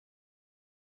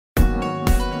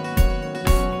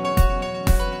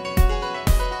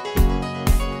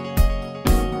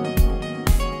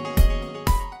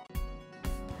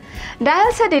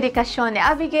Dahil sa dedikasyon ni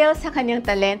Abigail sa kanyang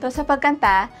talento sa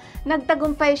pagkanta,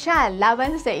 nagtagumpay siya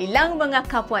laban sa ilang mga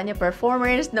kapwa niya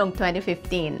performers noong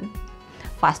 2015.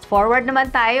 Fast forward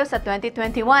naman tayo sa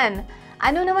 2021.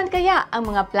 Ano naman kaya ang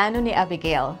mga plano ni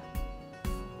Abigail?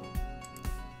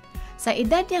 Sa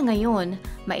edad niya ngayon,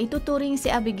 maituturing si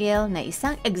Abigail na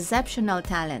isang exceptional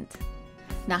talent.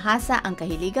 Nahasa ang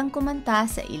kahiligang kumanta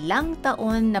sa ilang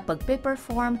taon na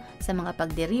pagpe-perform sa mga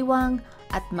pagdiriwang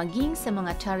at maging sa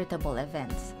mga charitable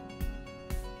events.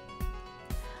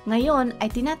 Ngayon ay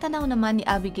tinatanaw naman ni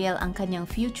Abigail ang kanyang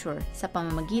future sa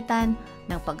pamamagitan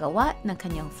ng paggawa ng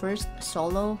kanyang first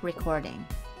solo recording.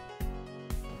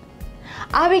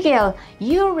 Abigail,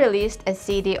 you released a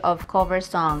CD of cover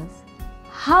songs.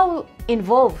 How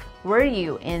involved were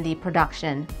you in the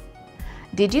production?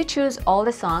 Did you choose all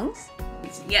the songs?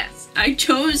 Yes, I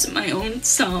chose my own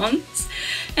songs,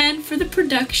 and for the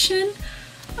production,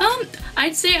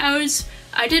 I'd say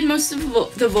I did most of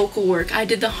the vocal work. I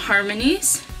did the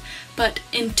harmonies, but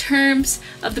in terms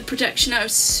of the production, I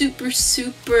was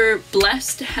super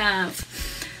blessed to have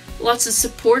lots of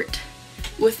support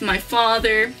with my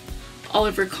father,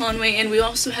 Oliver Conway, and we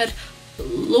also had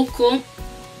local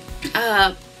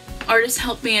artists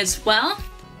help me as well.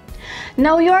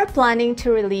 Now you're planning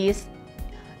to release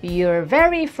your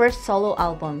very first solo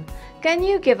album. Can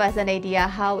you give us an idea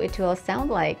how it will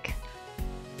sound like?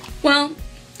 Well,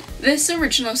 this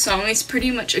original song is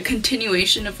pretty much a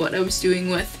continuation of what I was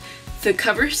doing with the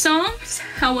cover songs.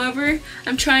 However,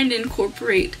 I'm trying to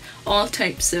incorporate all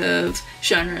types of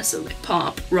genres, so like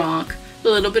pop, rock, a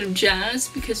little bit of jazz,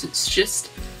 because it's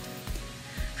just,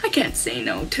 I can't say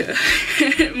no to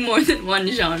more than one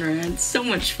genre. It's so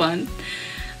much fun.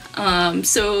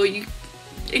 So you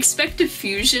expect a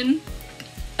fusion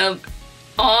of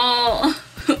all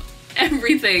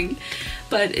everything,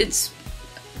 but it's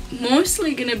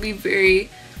mostly gonna be very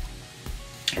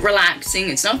relaxing.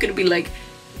 It's not gonna be like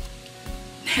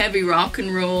heavy rock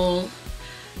and roll,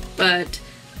 but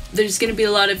there's gonna be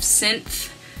a lot of synth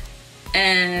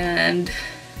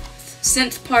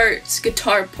parts,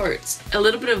 guitar parts, a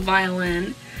little bit of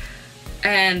violin,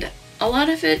 and a lot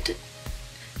of it,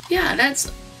 yeah, that's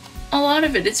a lot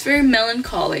of it. It's very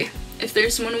melancholy. If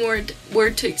there's one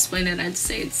word to explain it, I'd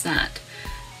say it's that.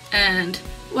 And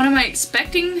what am I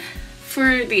expecting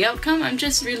for the outcome? I'm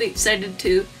just really excited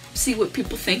to see what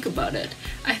people think about it.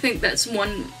 I think that's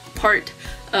one part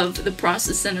of the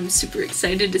process that I'm super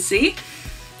excited to see,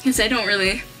 because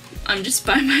I'm just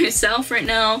by myself right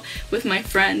now with my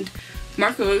friend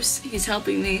Marcos. He's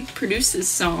helping me produce this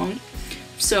song.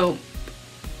 So,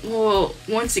 well,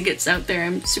 once it gets out there,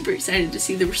 I'm super excited to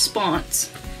see the response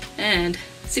and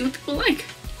see what people like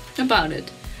about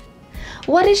it.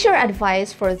 What is your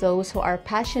advice for those who are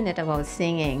passionate about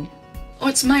singing?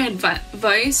 What's my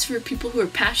advice for people who are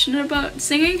passionate about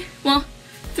singing? Well,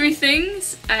 3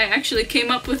 things. I actually came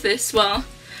up with this while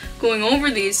going over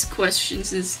these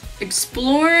questions: is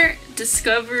explore,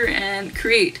 discover, and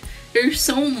create. There's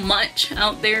so much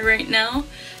out there right now,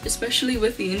 especially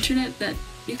with the internet, that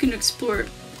you can explore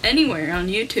anywhere on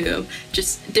YouTube,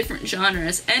 just different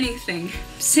genres, anything,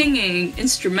 singing,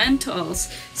 instrumentals,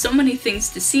 so many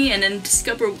things to see, and then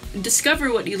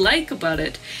discover what you like about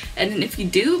it. And if you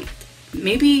do,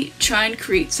 maybe try and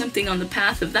create something on the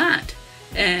path of that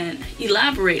and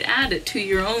elaborate, add it to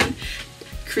your own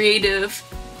creative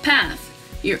path,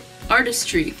 your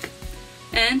artistry.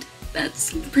 And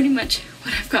that's pretty much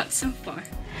what I've got so far.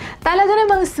 Talaga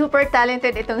namang super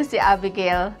talented itong si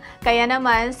Abigail. Kaya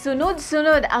naman,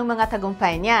 sunod-sunod ang mga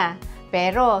tagumpay niya.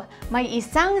 Pero may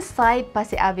isang side pa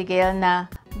si Abigail na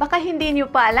baka hindi niyo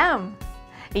pa alam.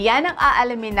 Iyan ang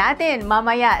aalamin natin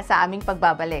mamaya sa aming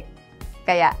pagbabalik.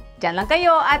 Kaya, dyan lang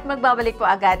kayo at magbabalik po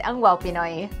agad ang Wow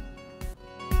Pinoy.